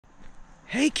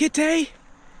Hey, Kitty.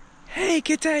 Hey,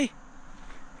 Kitty.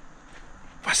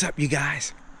 What's up, you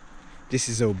guys? This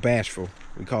is old Bashful.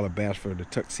 We call her Bashful, the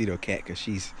tuxedo cat, because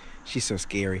she's so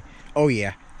scary. Oh,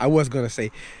 yeah. I was going to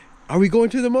say, are we going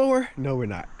to the mower? No, we're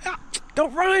not. Ah,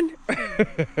 don't run.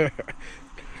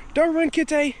 Don't run,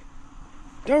 Kitty.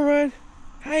 Don't run.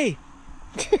 Hey.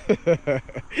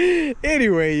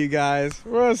 Anyway, you guys.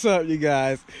 What's up, you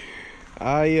guys?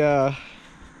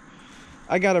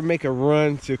 I gotta make a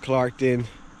run to Clarkton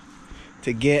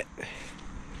to get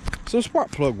some spark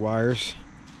plug wires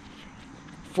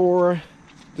for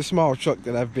the small truck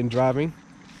that I've been driving.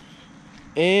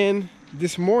 And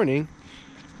this morning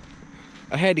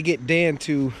I had to get Dan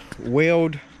to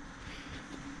weld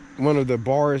one of the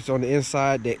bars on the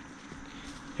inside that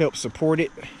help support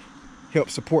it, help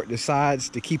support the sides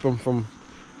to keep them from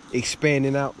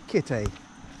expanding out. Kitty.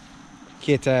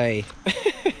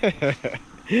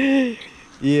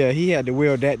 Yeah, he had to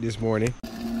weld that this morning.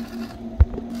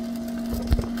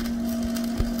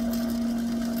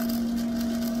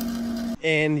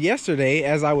 And yesterday,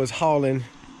 as I was hauling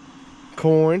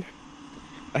corn,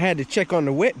 I had to check on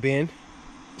the wet bin.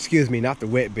 Excuse me, not the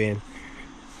wet bin.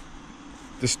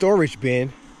 The storage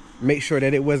bin. Make sure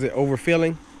that it wasn't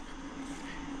overfilling.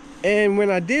 And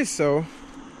when I did so,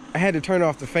 I had to turn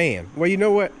off the fan. Well, you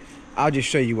know what? I'll just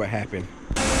show you what happened.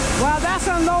 While that's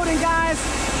unloading, guys,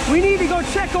 we need to go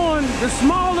check on the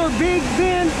smaller big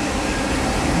bin.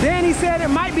 Danny said it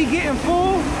might be getting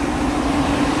full.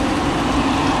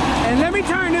 And let me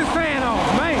turn this fan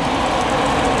off, man.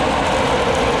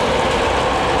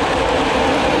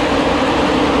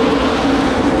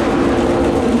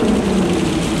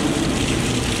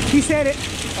 He said it.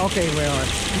 Okay, well,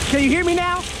 can you hear me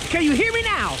now? Can you hear me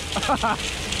now?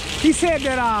 He said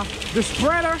that the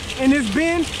spreader in this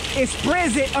bin, it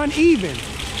spreads it uneven.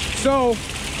 So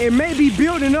it may be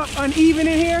building up uneven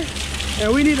in here,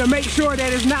 and we need to make sure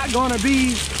that it's not gonna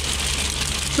be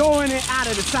throwing it out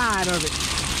of the side of it.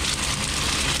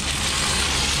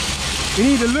 We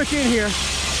need to look in here.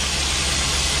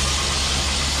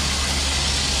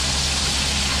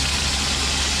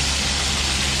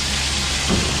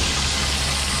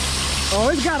 Oh,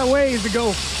 it's got a ways to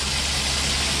go.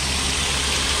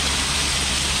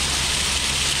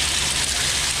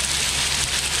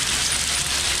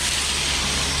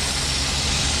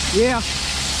 Yeah.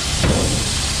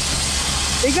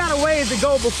 It got a ways to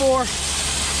go before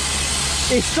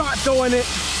they start throwing it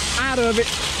out of it.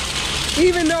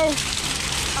 Even though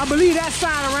I believe that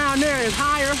side around there is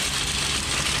higher.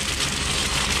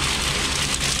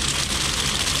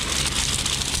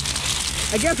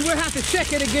 I guess we'll have to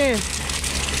check it again.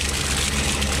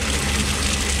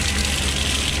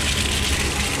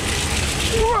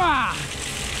 Hurrah!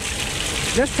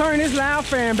 Let's turn this loud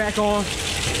fan back on.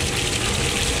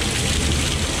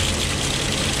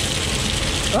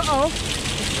 Uh-oh.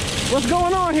 What's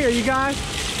going on here, you guys?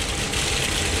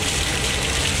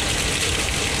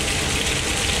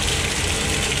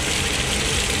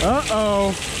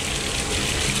 Uh-oh.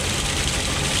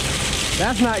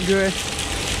 That's not good.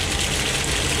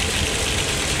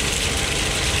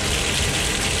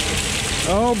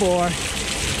 Oh boy.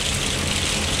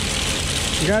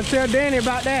 You gotta tell Danny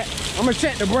about that. I'm gonna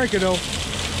check the breaker though.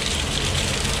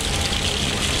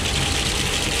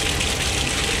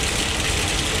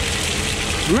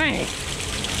 Man,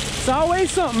 it's always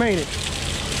something, ain't it?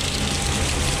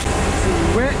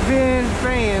 Wet bin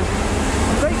fan. I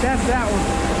think that's that one.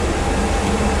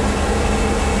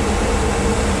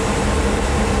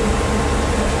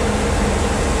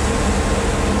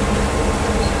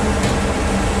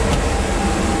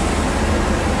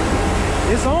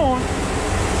 It's on.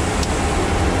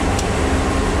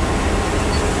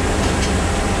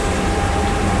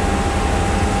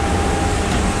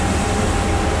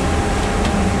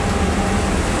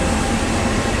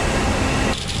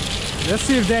 Let's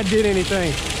see if that did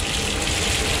anything.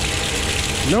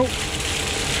 Nope.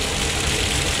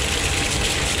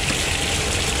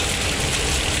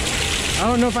 I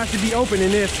don't know if I should be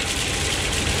opening this.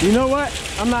 You know what?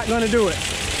 I'm not gonna do it.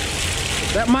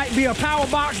 That might be a power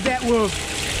box that will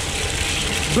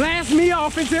blast me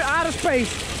off into outer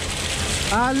space.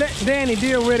 I'll let Danny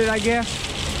deal with it, I guess.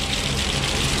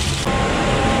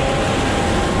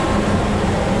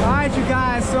 All right, you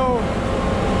guys, so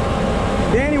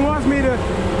Danny wants me to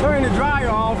turn the dryer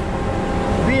off,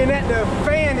 being that the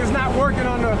fan is not working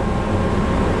on the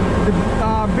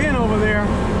bin over there.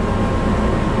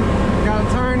 Gotta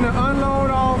turn the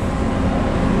unload off.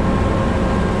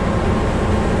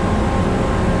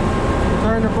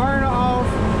 Turn the burner off.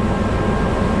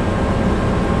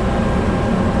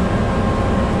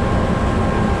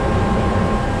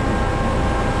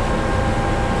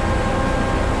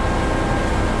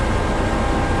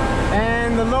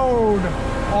 load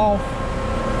off.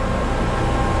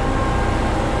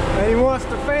 And he wants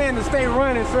the fan to stay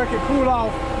running so it can cool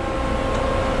off.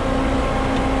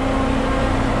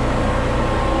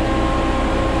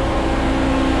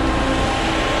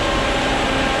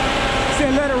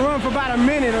 Said let it run for about a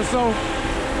minute or so.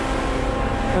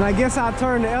 And I guess I'll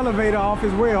turn the elevator off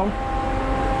as well.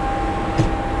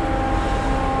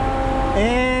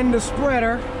 And the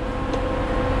spreader.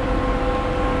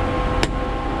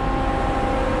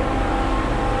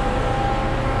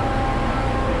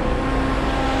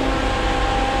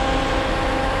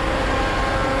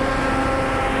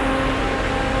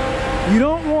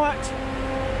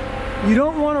 You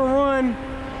don't want to run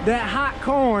that hot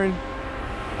corn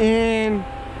in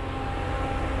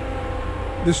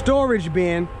the storage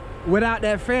bin without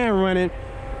that fan running,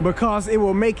 because it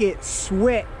will make it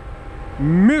sweat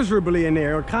miserably in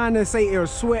there. It'll kind of say it'll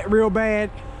sweat real bad,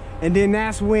 and then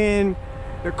that's when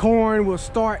the corn will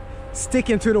start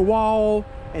sticking to the wall,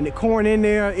 and the corn in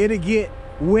there, it'll get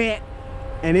wet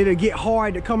and it'll get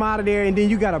hard to come out of there, and then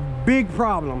you got a big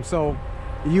problem. So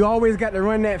you always got to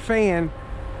run that fan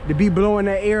to be blowing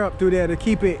that air up through there to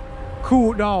keep it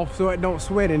cooled off so it don't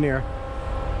sweat in there.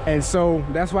 And so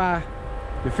that's why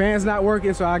the fan's not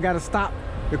working, so I got to stop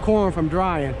the corn from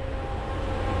drying.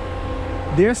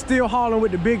 They're still hauling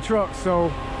with the big trucks,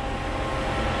 so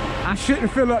I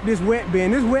shouldn't fill up this wet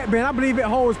bin. This wet bin, I believe it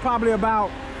holds probably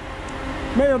about,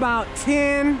 maybe about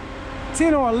 10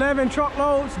 or 11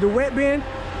 truckloads, the wet bin.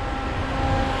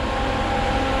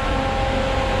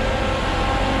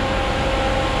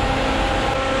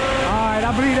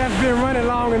 I believe that's been running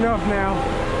long enough now.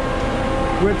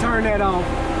 We'll turn that off.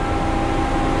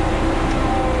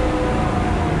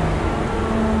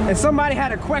 And somebody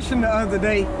had a question the other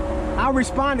day. I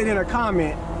responded in a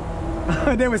comment.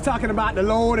 They was talking about the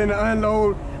load and the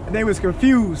unload. They was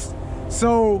confused.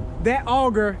 So that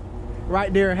auger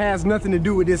right there has nothing to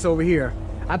do with this over here.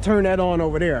 I turned that on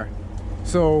over there.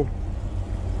 So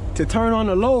to turn on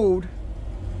the load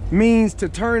means to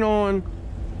turn on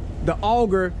the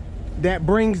auger that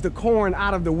brings the corn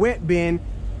out of the wet bin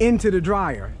into the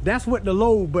dryer. That's what the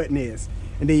load button is.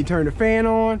 And then you turn the fan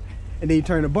on, and then you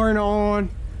turn the burner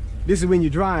on. This is when you're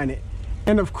drying it.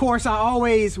 And of course, I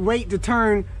always wait to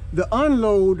turn the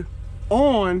unload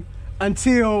on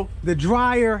until the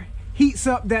dryer heats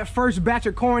up that first batch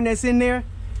of corn that's in there,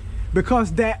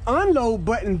 because that unload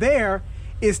button there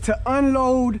is to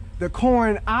unload the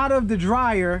corn out of the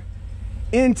dryer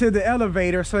into the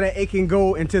elevator so that it can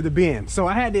go into the bin. So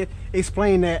I had to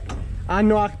explain that. I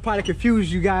know I probably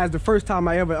confused you guys the first time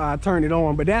I ever turned it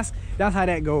on, but that's how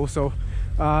that goes. So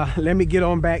let me get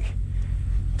on back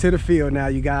to the field now,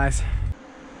 you guys.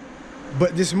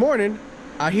 But this morning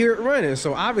I hear it running,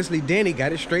 so obviously Danny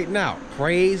got it straightened out.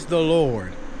 Praise the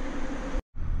Lord.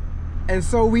 And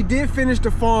so we did finish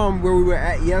the farm where we were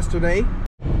at yesterday.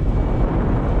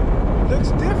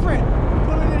 Looks different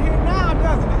pulling it here now,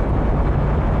 doesn't it?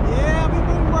 Yeah, we've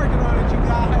been working on it, you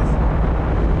guys.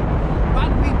 About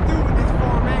to be through with this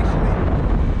farm, actually.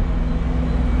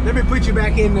 Let me put you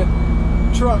back in the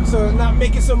truck so it's not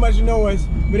making so much noise.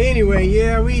 But anyway,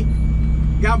 yeah, we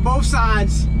got both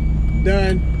sides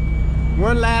done.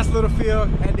 One last little field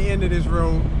at the end of this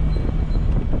road.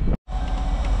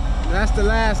 That's the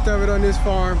last of it on this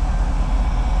farm.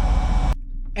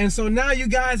 And so now you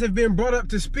guys have been brought up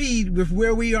to speed with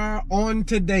where we are on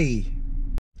today.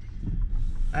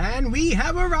 And we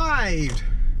have arrived.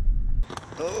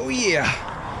 Oh yeah.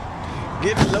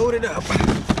 Getting loaded up.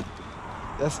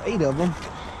 That's 8 of them.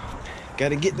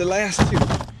 Gotta get the last 2.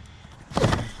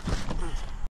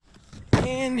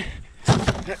 And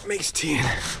that makes 10.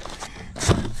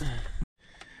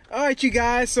 All right, you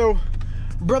guys, so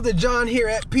Brother John here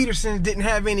at Peterson's didn't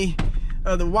have any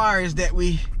of the wires that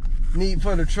we need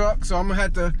for the truck, so I'm gonna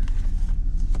have to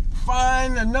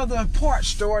find another parts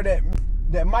store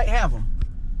that might have them.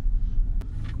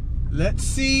 Let's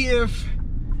see if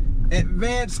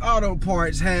Advanced Auto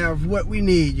Parts have what we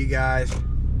need, you guys.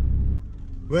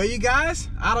 Well, you guys,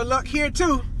 out of luck here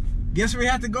too. Guess we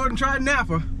have to go and try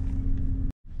Napa.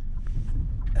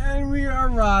 And we are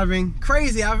arriving.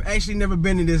 Crazy, I've actually never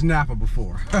been to this Napa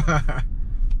before.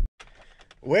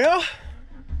 Well,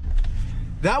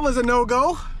 that was a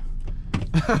no-go.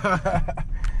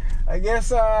 I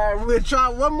guess we'll try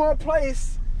one more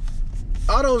place,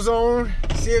 AutoZone,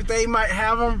 see if they might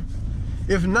have them.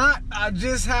 If not, I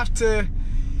just have to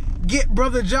get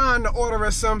Brother John to order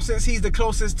us some since he's the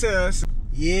closest to us.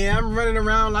 Yeah, I'm running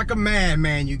around like a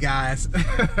madman, you guys.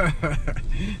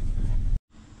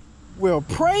 Well,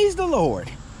 praise the Lord.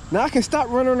 Now I can stop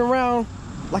running around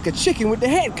like a chicken with the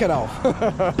head cut off.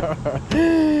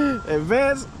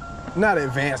 Advanced Not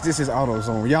advanced, this is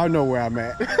AutoZone. Y'all know where I'm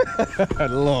at.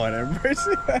 Lord have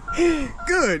mercy.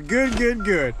 Good, good, good,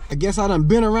 good. I guess I done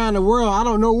been around the world. I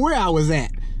don't know where I was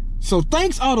at. So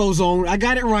thanks, AutoZone. I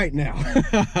got it right now.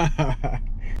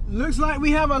 Looks like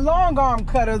we have a long arm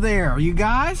cutter there, you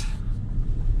guys.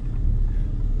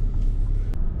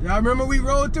 Y'all remember we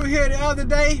rode through here the other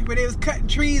day where they was cutting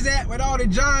trees at with all the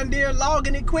John Deere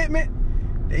logging equipment?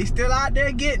 They still out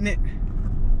there getting it.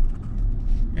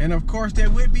 And of course there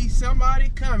would be somebody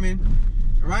coming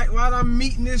right while I'm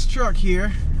meeting this truck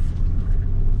here.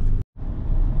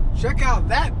 Check out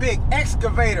that big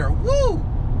excavator, woo!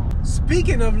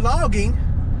 Speaking of logging,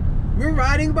 we're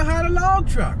riding behind a log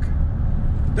truck.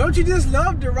 Don't you just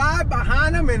love to ride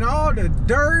behind them and all the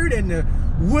dirt and the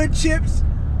wood chips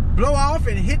blow off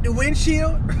and hit the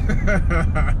windshield?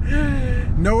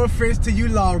 No offense to you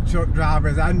log truck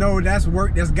drivers. I know that's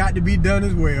work that's got to be done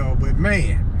as well, but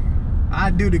man,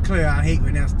 I do declare I hate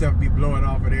when that stuff be blowing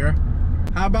off of there.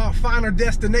 How about Final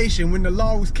Destination when the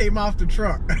logs came off the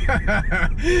truck?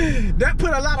 That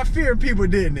put a lot of fear in people,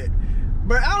 didn't it?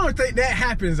 But I don't think that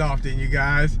happens often, you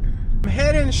guys. I'm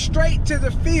heading straight to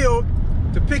the field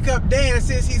to pick up Dan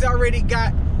since he's already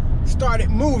got started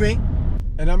moving.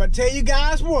 And I'm gonna tell you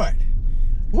guys what,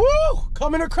 woo,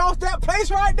 coming across that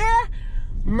place right there,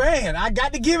 man, I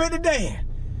got to give it to Dan.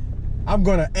 I'm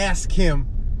gonna ask him,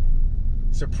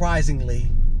 surprisingly,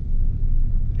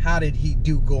 how did he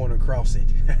do going across it?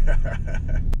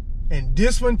 And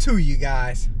this one too, you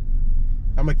guys,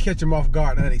 I'm gonna catch him off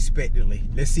guard unexpectedly.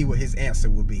 Let's see what his answer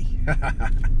will be.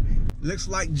 Looks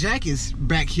like Jack is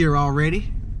back here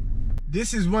already.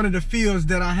 This is one of the fields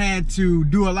that I had to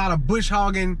do a lot of bush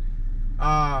hogging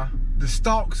the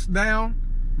stalks down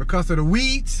because of the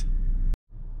weeds.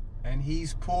 And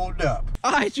he's pulled up.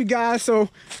 All right, you guys, so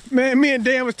man, me and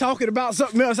Dan was talking about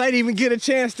something else. I didn't even get a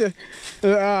chance to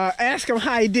ask him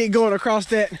how he did going across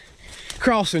that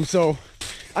crossing. So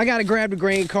I gotta grab the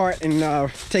grain cart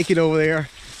and take it over there.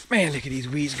 Man, look at these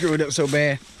weeds growing up so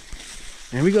bad.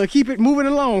 And we're gonna keep it moving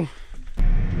along.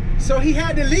 So he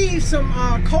had to leave some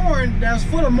corn that was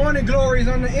full of morning glories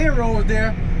on the end rows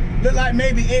there. Looked like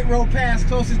maybe 8 row pass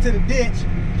closest to the ditch.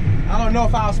 I don't know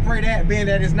if I'll spray that, being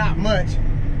that it's not much.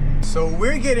 So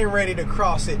we're getting ready to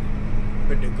cross it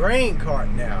with the grain cart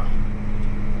now.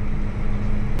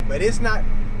 But it's not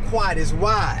quite as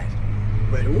wide.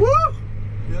 But woo!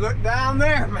 You look down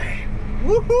there, man.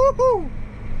 Woo-hoo-hoo!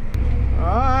 All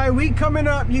right, we coming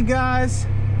up, you guys.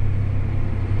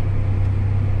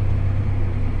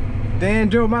 Dan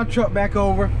drove my truck back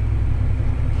over.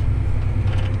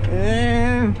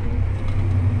 And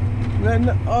letting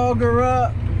the auger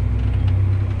up.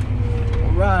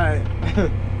 All right.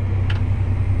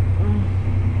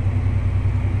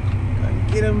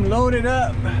 Gotta get them loaded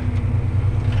up.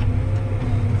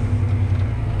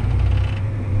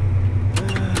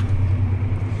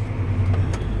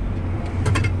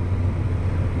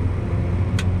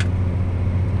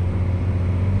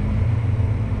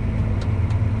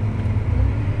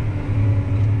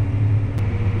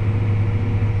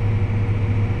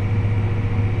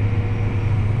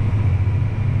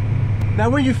 Now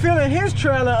when you're filling his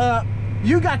trailer up,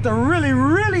 you got to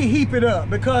really heap it up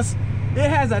because it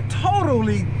has a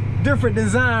totally different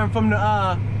design from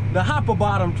the hopper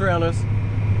bottom trailers.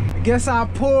 I guess I'll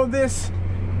pull this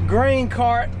grain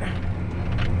cart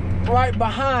right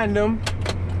behind them.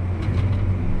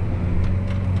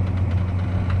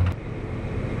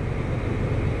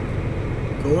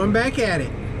 Going back at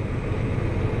it.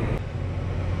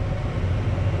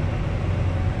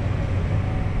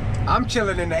 I'm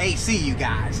chilling in the AC, you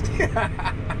guys.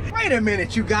 Wait a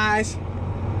minute, you guys.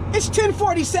 It's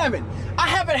 10:47. I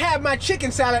haven't had my chicken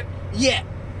salad yet.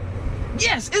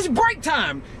 Yes, it's break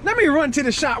time. Let me run to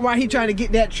the shop while he's trying to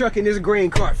get that truck in this grain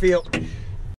cart field.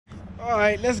 All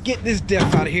right, let's get this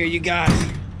death out of here, you guys.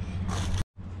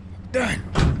 Done.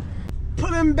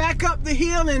 Pulling back up the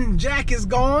hill and Jack is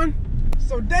gone.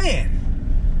 So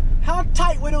Dan, how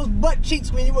tight were those butt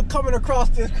cheeks when you were coming across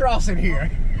this crossing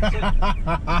here?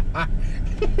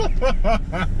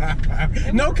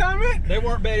 No comment? They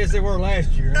weren't bad as they were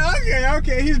last year.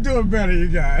 Okay, he's doing better, you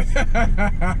guys.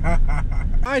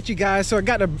 All right, you guys, so I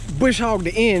got to bush hog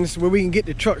the ends where we can get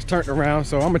the trucks turned around.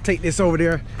 So I'm gonna take this over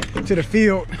there to the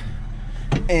field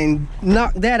and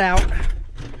knock that out.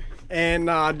 And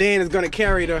Dan is gonna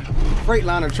carry the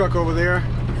Freightliner truck over there.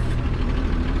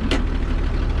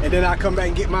 And then I'll come back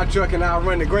and get my truck and I'll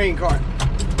run the grain cart.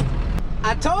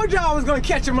 I told y'all I was gonna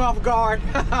catch him off guard.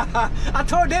 I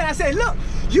told Dan, I said, look,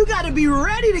 you gotta be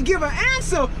ready to give an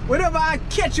answer whenever I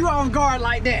catch you off guard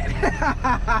like that.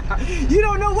 You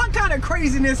don't know what kind of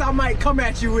craziness I might come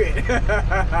at you with.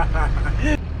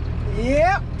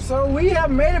 Yep, so we have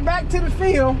made it back to the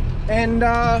field, and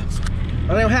I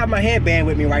don't have my headband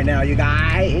with me right now, you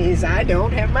guys. I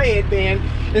don't have my headband.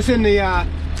 It's in the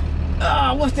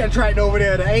what's that tractor over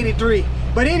there, the 83.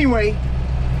 But anyway,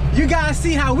 you guys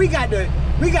see how we got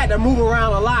to move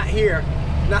around a lot here.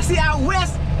 Now see, out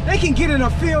west, they can get in a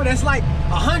field that's like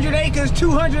 100 acres,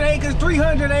 200 acres,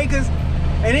 300 acres,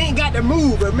 and they ain't got to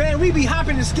move. But man, we be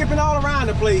hopping and skipping all around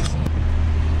the place.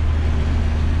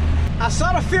 I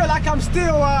sort of feel like I'm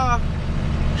still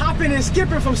hopping and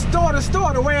skipping from store to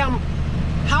store, the way I'm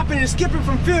hopping and skipping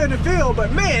from field to field.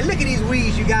 But man, look at these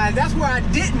weeds, you guys. That's where I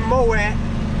didn't mow at,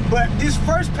 but this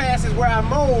first pass is where I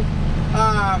mowed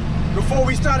before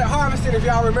we started harvesting, if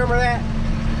y'all remember that.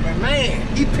 But man,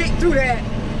 he picked through that,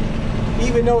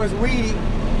 even though it's weedy.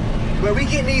 But we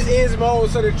getting these ends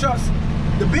mowed so the trucks,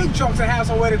 the big trucks, will have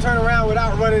somewhere to turn around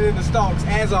without running into stalks,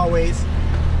 as always.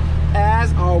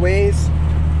 As always.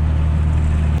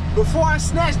 Before I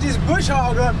snatched this bush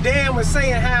hog up, Dan was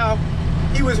saying how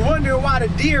he was wondering why the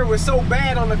deer was so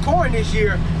bad on the corn this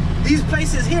year. These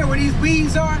places here where these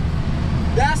weeds are,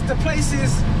 that's the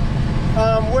places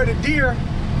where the deer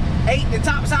ate the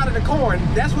tops out of the corn.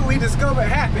 That's what we discovered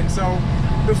happened. So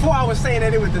before I was saying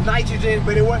that it was the nitrogen,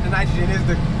 but it wasn't the nitrogen, it's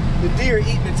the deer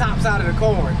eating the tops out of the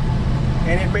corn.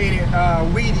 And it made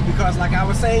it weedy because, like I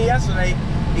was saying yesterday,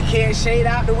 it can't shade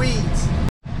out the weeds.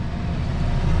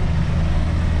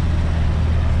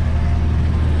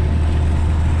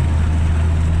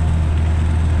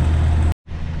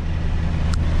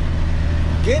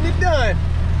 Getting it done.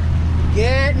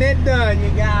 Getting it done, you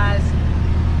guys.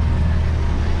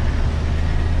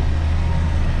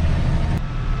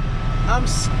 I'm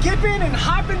skipping and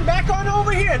hopping back on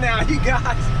over here now, you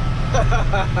guys.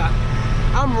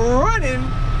 I'm running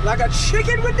like a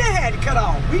chicken with the head cut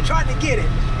off. We trying to get it.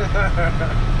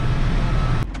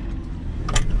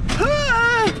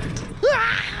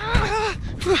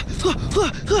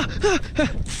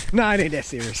 Nah, it ain't that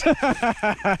serious.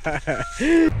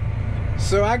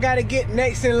 So I gotta get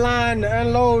next in line to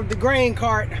unload the grain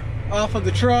cart off of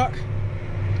the truck.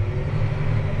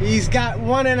 He's got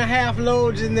 1.5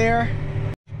 loads in there.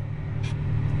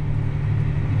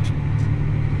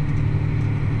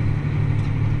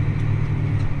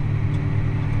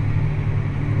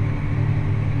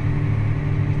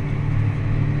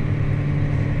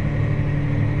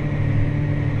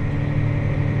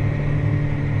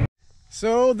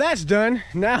 So that's done.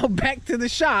 Now back to the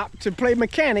shop to play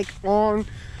mechanic on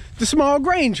the small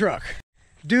grain truck.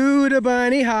 Do the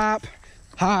bunny hop,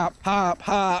 hop, hop,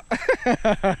 hop.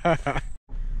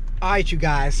 All right, you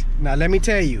guys, now let me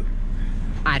tell you,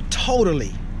 I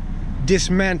totally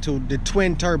dismantled the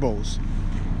twin turbos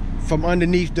from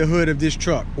underneath the hood of this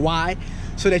truck. Why?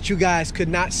 So that you guys could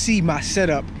not see my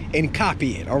setup and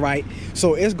copy it, all right?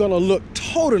 So it's gonna look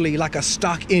totally like a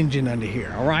stock engine under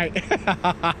here, all right?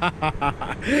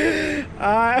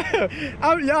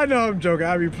 Y'all know I'm joking,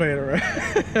 I be playing around.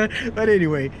 But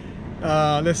anyway,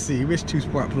 let's see, which 2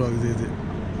 spark plugs is it?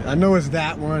 I know it's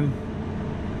that one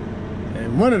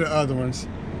and one of the other ones.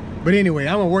 But anyway,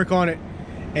 I'm gonna work on it.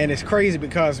 And it's crazy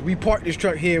because we parked this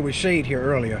truck here with shade here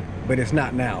earlier, but it's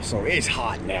not now, so it's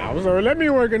hot now. So let me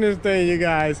work on this thing, you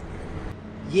guys.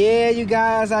 Yeah, you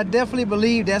guys, I definitely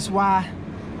believe that's why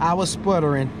I was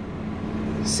sputtering.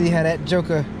 See how that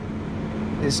joker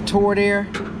is tore there?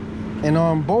 And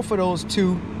on both of those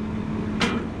two,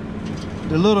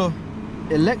 the little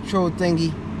electrode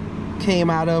thingy came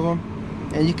out of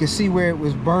them. And you can see where it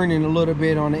was burning a little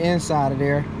bit on the inside of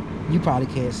there. You probably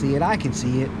can't see it, I can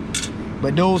see it.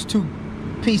 But those 2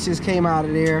 pieces came out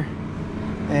of there.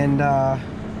 And I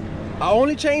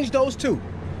only changed those 2.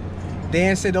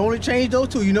 Dan said only change those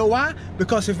 2. You know why?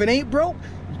 Because if it ain't broke,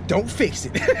 don't fix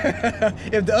it.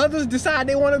 If the others decide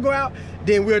they want to go out,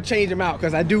 then we'll change them out,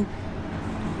 because I do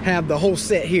have the whole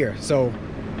set here. So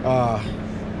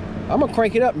I'm gonna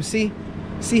crank it up and see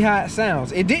how it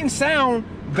sounds. It didn't sound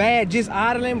bad just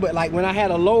idling, but like when I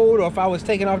had a load, or if I was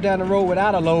taking off down the road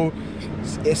without a load,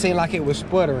 it seemed like it was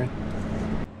sputtering.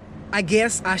 I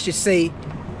guess I should say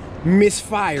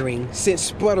misfiring, since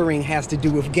sputtering has to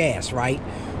do with gas, right?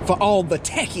 For all the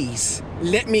techies,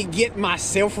 let me get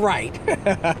myself right.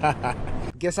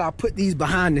 Guess I'll put these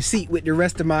behind the seat with the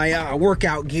rest of my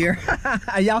workout gear.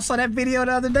 Y'all saw that video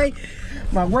the other day?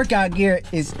 My workout gear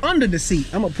is under the seat.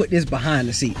 I'm gonna put this behind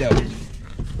the seat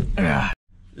though.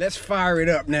 Let's fire it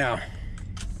up now.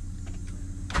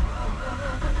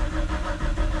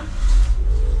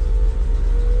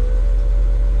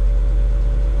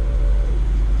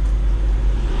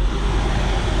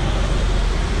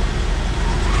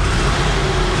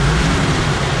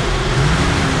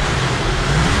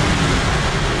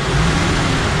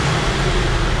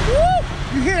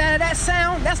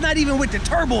 not even with the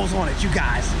turbos on it, you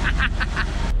guys.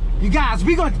 You guys,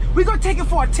 we gonna take it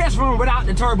for a test run without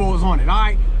the turbos on it, all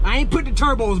right? I ain't put the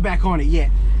turbos back on it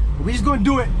yet. We just gonna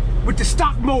do it with the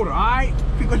stock motor, all right?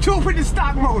 We gonna do it with the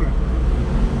stock motor.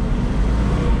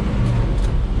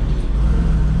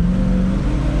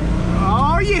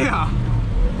 Oh yeah.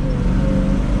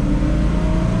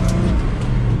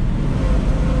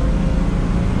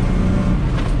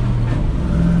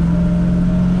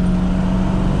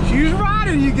 She's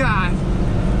riding, you guys.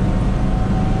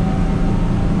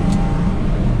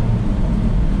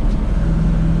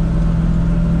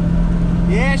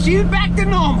 Yeah, she's back to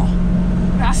normal.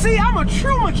 Now see, I'm a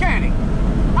true mechanic.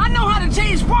 I know how to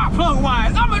change spark plug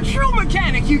wires. I'm a true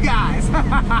mechanic, you guys.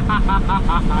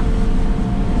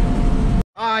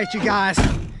 All right, you guys,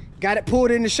 got it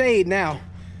pulled in the shade now.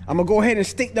 I'm gonna go ahead and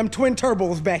stick them twin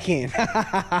turbos back in.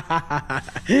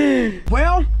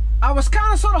 Well, I was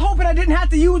kind of sort of hoping I didn't have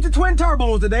to use the twin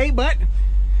turbos today, but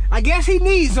I guess he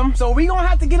needs them, so we gonna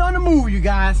have to get on the move, you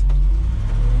guys.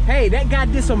 Hey, that guy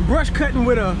did some brush cutting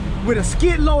with a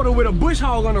skid loader with a bush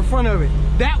hog on the front of it.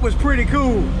 That was pretty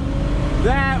cool.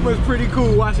 That was pretty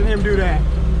cool watching him do that.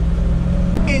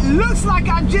 It looks like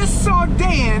I just saw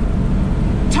Dan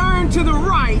turn to the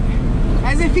right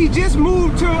as if he just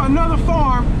moved to another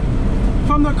farm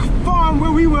from the farm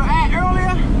where we were at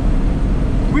earlier.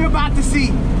 We're about to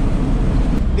see.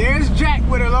 There's Jack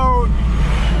with a load.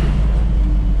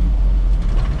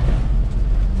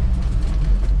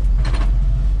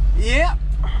 Yep,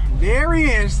 there he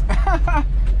is. I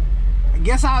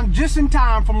guess I'm just in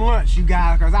time from lunch, you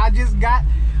guys, because I just got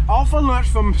off of lunch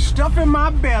from stuffing my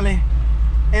belly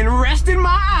and resting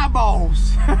my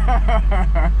eyeballs.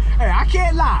 Hey, I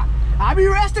can't lie. I be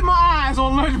resting my eyes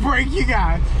on lunch break, you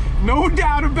guys. No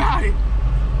doubt about it.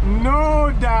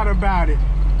 No doubt about it.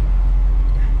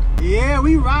 Yeah,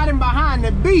 we riding behind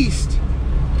the beast.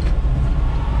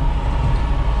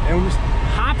 And we're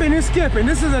hopping and skipping.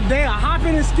 This is a day of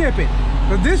hopping and skipping.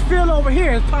 But this field over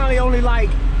here is probably only like,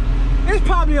 it's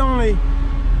probably only,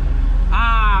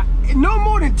 no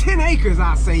more than 10 acres,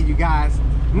 I say, you guys.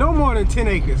 No more than 10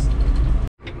 acres.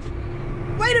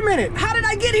 Wait a minute, how did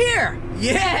I get here?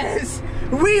 Yes,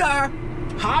 we are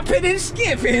hopping and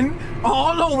skipping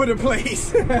all over the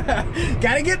place.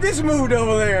 Gotta get this moved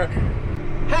over there.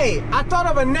 Hey, I thought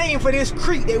of a name for this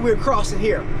creek that we're crossing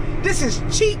here. This is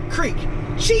Cheek Creek.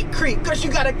 Cheek Creek, because you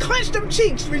gotta clench them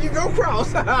cheeks when you go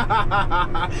cross.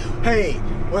 Hey,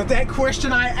 was that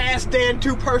question I asked Dan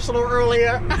too personal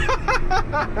earlier?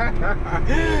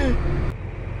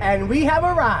 And we have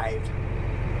arrived.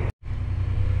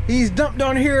 He's dumped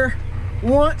on here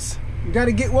once. You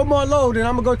gotta get one more load and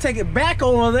I'm gonna go take it back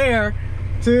over there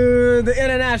to the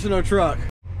international truck.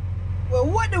 Well,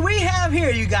 what do we have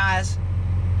here, you guys?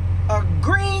 A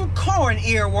green corn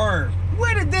earworm.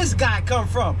 Where did this guy come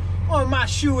from? On my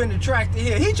shoe in the tractor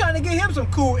here. He trying to get him some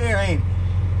cool air, ain't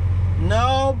he?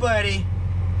 No, buddy.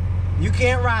 You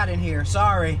can't ride in here,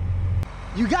 sorry.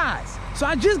 You guys, so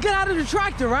I just got out of the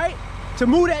tractor, right? To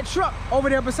move that truck over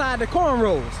there beside the corn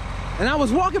rows. And I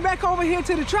was walking back over here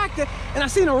to the tractor and I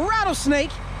seen a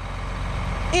rattlesnake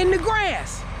in the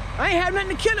grass. I ain't had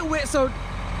nothing to kill it with, so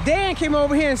Dan came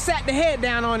over here and sat the head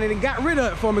down on it and got rid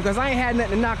of it for me because I ain't had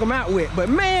nothing to knock him out with. But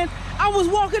man, I was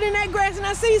walking in that grass and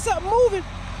I seen something moving.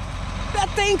 That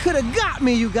thing could have got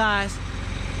me, you guys.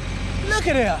 Look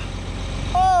at it.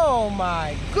 Oh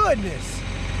my goodness.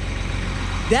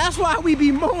 That's why we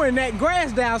be mowing that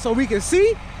grass down so we can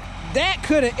see. That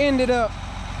could have ended up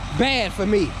bad for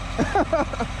me.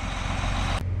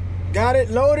 Got it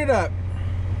loaded up.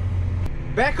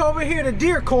 Back over here to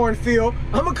deer corn field.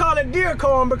 I'm gonna call it deer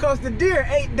corn because the deer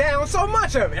ate down so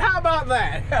much of it. How about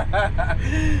that?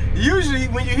 Usually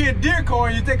when you hear deer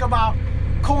corn, you think about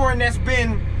corn that's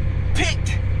been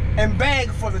picked and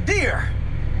bagged for the deer.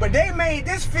 But they made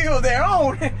this field their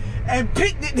own and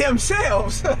picked it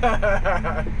themselves.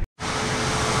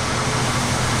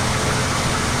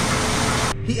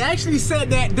 He actually said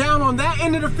that down on that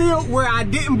end of the field where I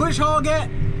didn't bush hog at,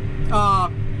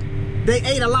 they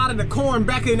ate a lot of the corn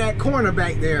back in that corner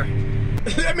back there.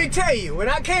 Let me tell you, when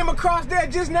I came across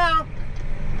that just now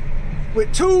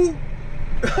with 2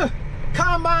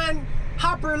 combine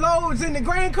hopper loads in the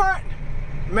grain cart,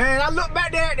 man, I looked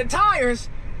back there at the tires.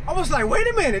 I was like, wait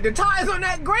a minute, the tires on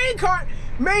that grain cart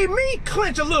made me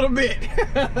clench a little bit.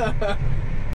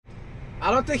 I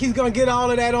don't think he's gonna get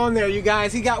all of that on there, you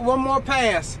guys. He got one more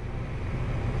pass.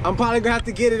 I'm probably gonna have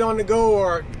to get it on the go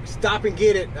or stop and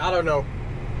get it. I don't know.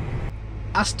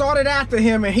 I started after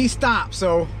him and he stopped,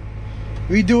 so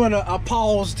we doing a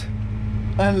paused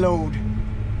unload.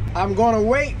 I'm gonna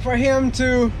wait for him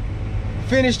to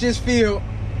finish this field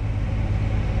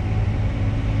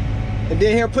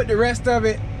then he'll put the rest of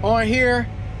it on here.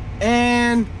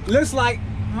 And looks like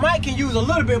Mike can use a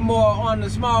little bit more on the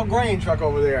small grain truck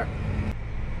over there.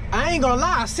 I ain't gonna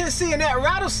lie, since seeing that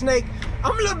rattlesnake,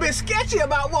 I'm a little bit sketchy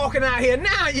about walking out here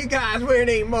now, you guys, where it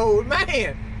ain't mowed,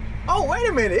 man. Oh, wait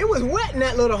a minute, it was wet in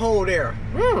that little hole there.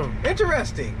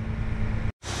 Interesting.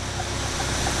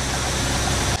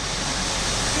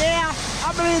 Yeah,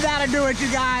 I believe that'll do it,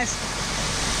 you guys.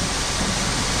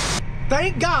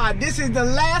 Thank God this is the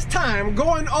last time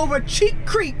going over Cheat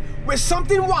Creek with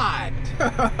something wide.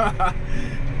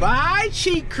 Bye,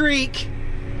 Cheat Creek.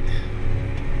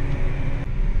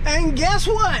 And guess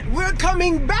what? We're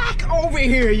coming back over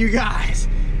here, you guys.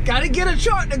 Gotta get a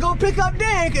truck to go pick up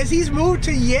Dan because he's moved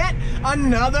to yet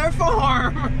another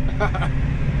farm.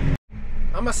 I'm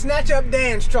gonna snatch up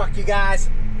Dan's truck, you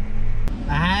guys.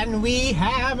 And we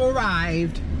have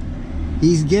arrived.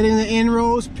 He's getting the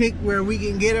inroads picked where we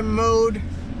can get him mowed.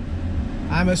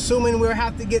 I'm assuming we'll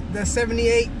have to get the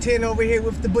 7810 over here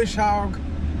with the bush hog.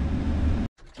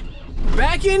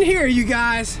 Back in here, you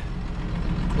guys.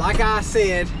 Like I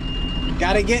said,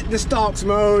 gotta get the stalks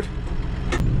mowed.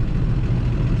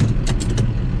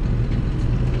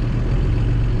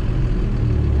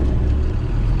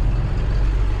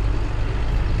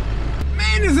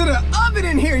 Man, is it an oven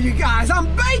in here, you guys?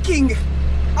 I'm baking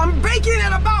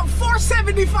at about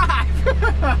 475.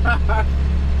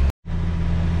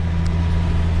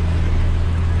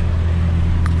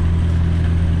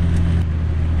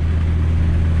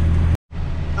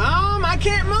 I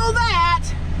can't mow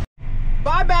that.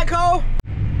 Bye, backhoe.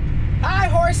 Hi,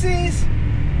 horsies.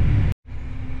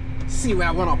 See where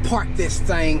I want to park this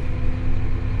thing.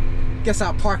 Guess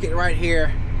I'll park it right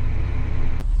here.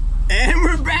 And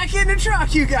we're back in the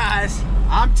truck, you guys.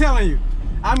 I'm telling you,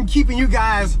 I'm keeping you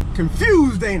guys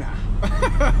confused, ain't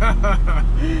I?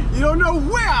 You don't know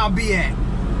where I'll be at.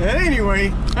 And anyway,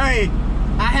 hey,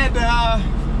 I had to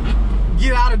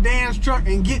get out of Dan's truck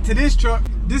and get to this truck.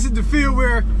 This is the field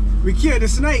where we killed the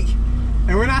snake.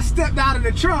 And when I stepped out of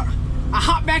the truck, I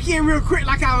hopped back in real quick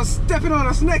like I was stepping on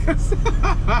a snake. And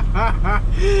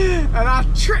I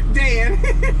tripped Dan.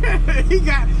 he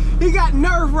got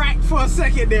nerve-wracked for a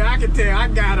second there. I can tell. I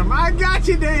got him. I got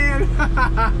you, Dan.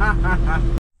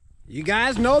 You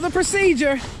guys know the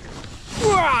procedure.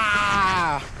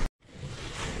 Wah!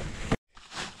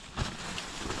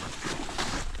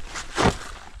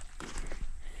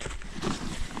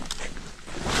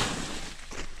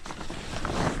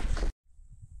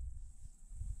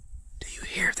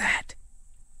 Hear that?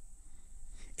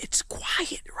 It's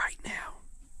quiet right now.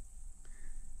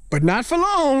 But not for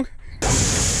long.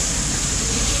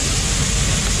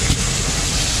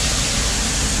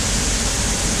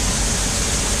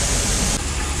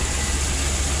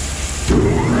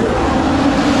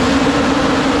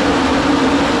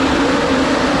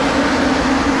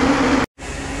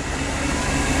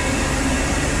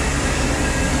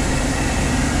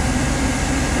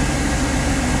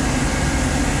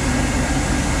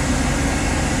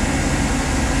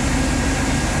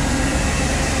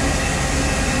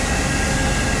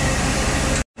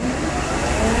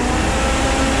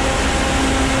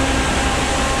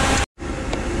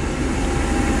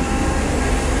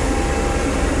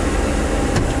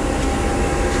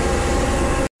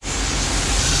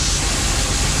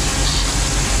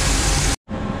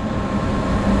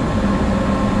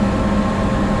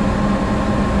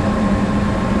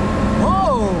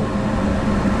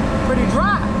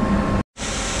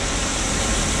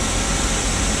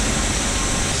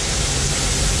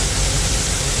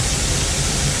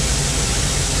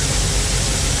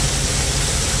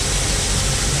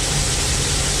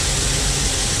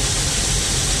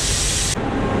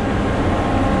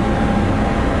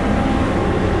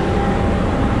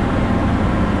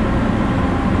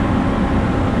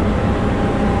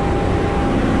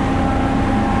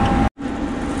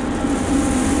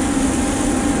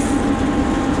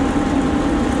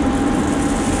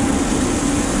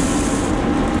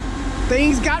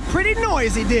 Things got pretty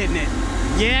noisy, didn't it?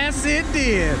 Yes, it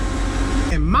did.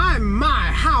 And my,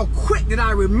 how quick did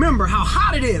I remember how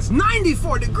hot it is.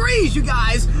 94 degrees, you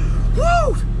guys.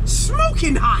 Woo!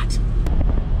 Smoking hot.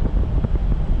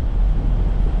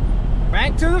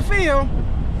 Back to the field.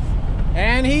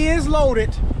 And he is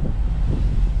loaded.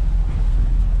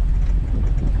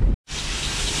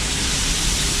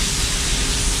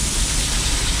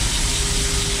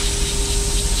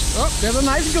 Oh, there's a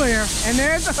nice glare. And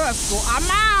there's the hustle. I'm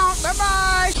out.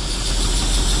 Bye-bye.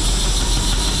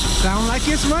 Sound like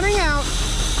it's running out.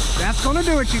 That's gonna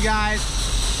do it, you guys.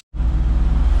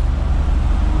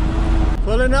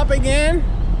 Pulling up again.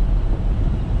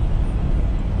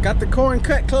 Got the corn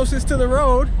cut closest to the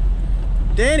road.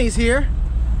 Danny's here.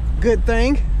 Good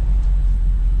thing.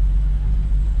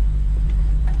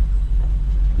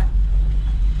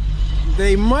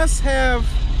 They must have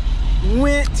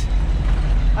went,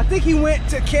 I think he went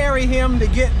to carry him to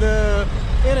get the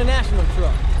international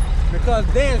truck because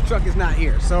Dan's truck is not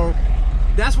here. So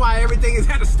that's why everything is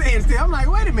at a standstill. I'm like,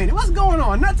 wait a minute, what's going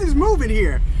on? Nothing's moving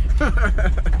here.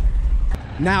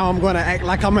 Now I'm gonna act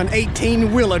like I'm an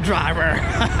 18-wheeler driver.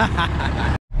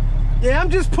 Yeah,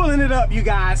 I'm just pulling it up, you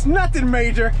guys. Nothing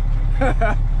major.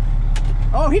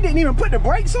 Oh, he didn't even put the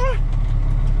brakes on?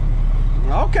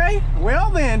 Okay,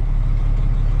 well then.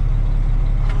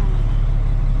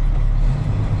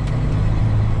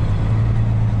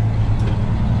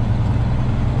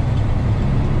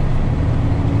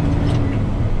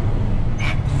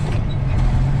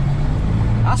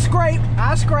 I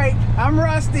scrape. I'm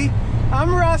rusty.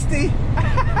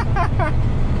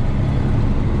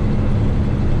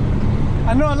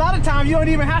 I know a lot of times you don't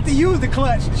even have to use the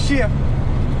clutch to shift.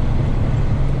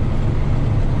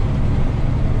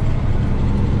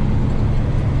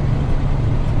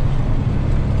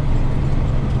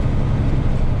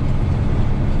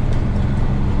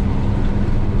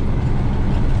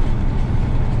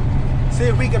 See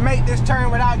if we can make this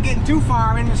turn without getting too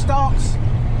far in the stalks.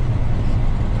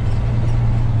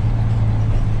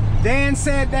 Dan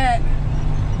said that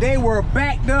they were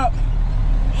backed up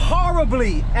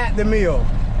horribly at the mill.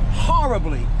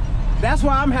 Horribly. That's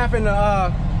why I'm having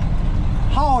to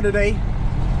haul today.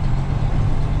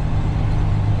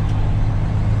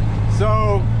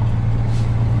 So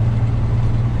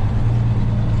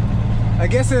I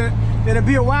guess it'll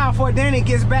be a while before Danny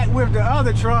gets back with the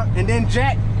other truck, and then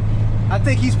Jack, I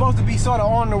think he's supposed to be sort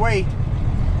of on the way.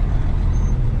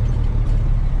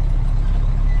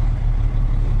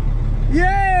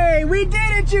 Yay, we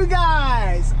did it, you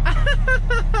guys.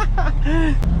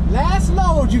 Last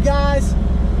load, you guys.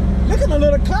 Looking a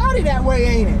little cloudy that way,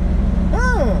 ain't it?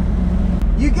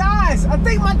 You guys, I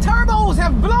think my turbos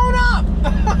have blown up.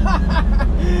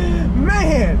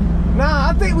 Man, nah,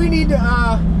 I think we need to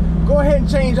go ahead and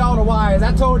change all the wires.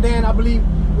 I told Dan I believe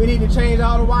we need to change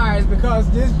all the wires because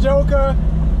this joker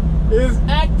is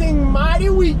acting mighty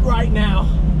weak right now.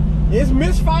 It's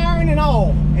misfiring and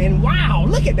all. And wow,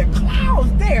 look at the clouds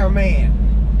there, man.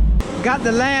 Got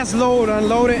the last load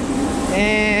unloaded,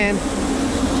 and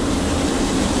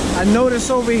I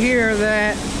noticed over here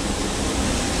that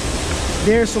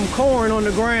there's some corn on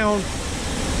the ground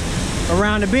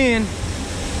around the bend.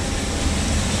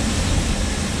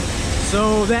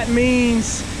 So that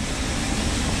means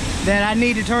that I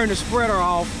need to turn the spreader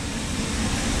off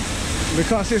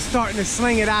because it's starting to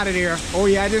sling it out of there. Oh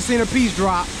yeah, I just seen a piece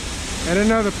drop. And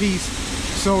another piece.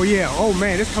 So yeah, oh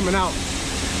man, it's coming out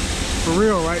for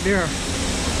real right there.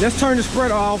 Let's turn the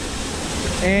spreader off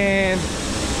and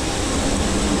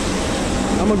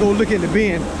I'm gonna go look in the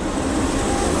bin.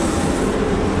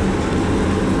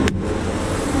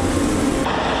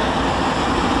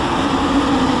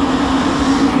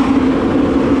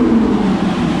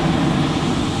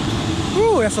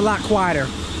 Ooh, that's a lot quieter.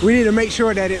 We need to make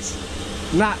sure that it's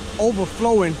not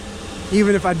overflowing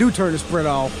even if I do turn the spreader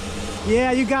off.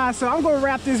 Yeah, you guys, so I'm gonna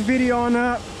wrap this video on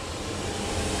up.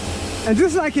 And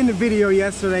just like in the video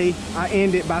yesterday, I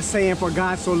ended by saying, for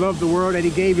God so loved the world that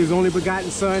he gave his only begotten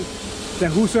son,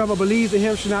 that whosoever believes in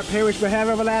him should not perish but have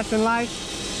everlasting life.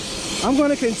 I'm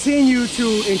gonna continue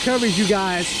to encourage you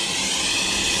guys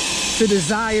to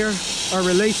desire a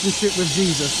relationship with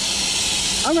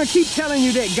Jesus. I'm gonna keep telling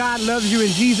you that God loves you and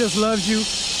Jesus loves you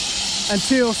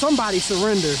until somebody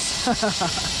surrenders.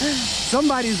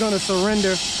 Somebody's gonna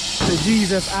surrender to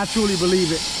Jesus. I truly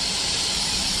believe it.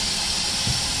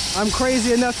 I'm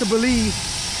crazy enough to believe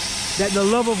that the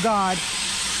love of God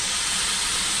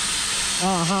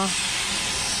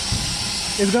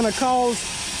is gonna cause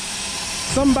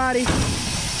somebody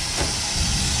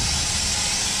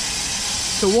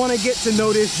to want to get to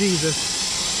know this Jesus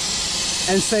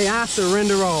and say, I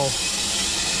surrender all.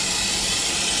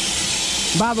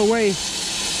 By the way,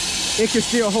 it can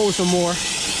still hold some more,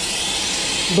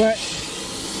 but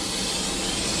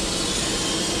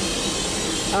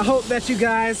I hope that you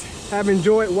guys have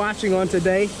enjoyed watching on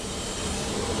today.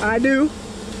 I do.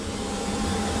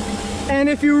 And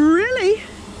if you really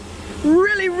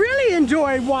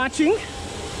enjoyed watching,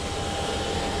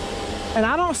 and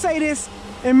I don't say this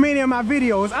in many of my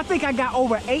videos, I think I got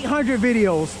over 800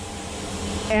 videos,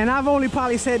 and I've only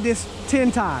probably said this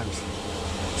 10 times.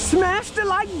 Smash the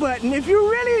like button if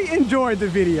you really enjoyed the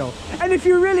video. And if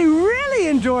you really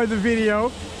enjoyed the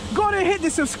video, go ahead and hit the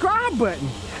subscribe button.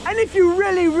 And if you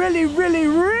really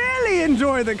really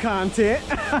enjoy the content,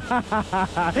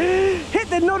 hit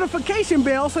the notification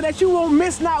bell so that you won't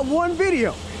miss not one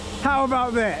video. How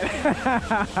about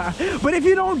that? But if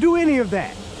you don't do any of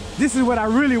that, this is what I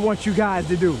really want you guys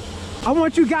to do. I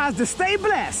want you guys to stay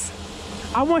blessed.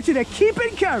 I want you to keep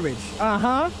encouraged.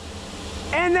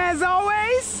 And as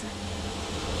always,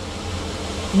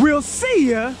 we'll see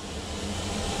you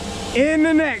in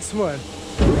the next one.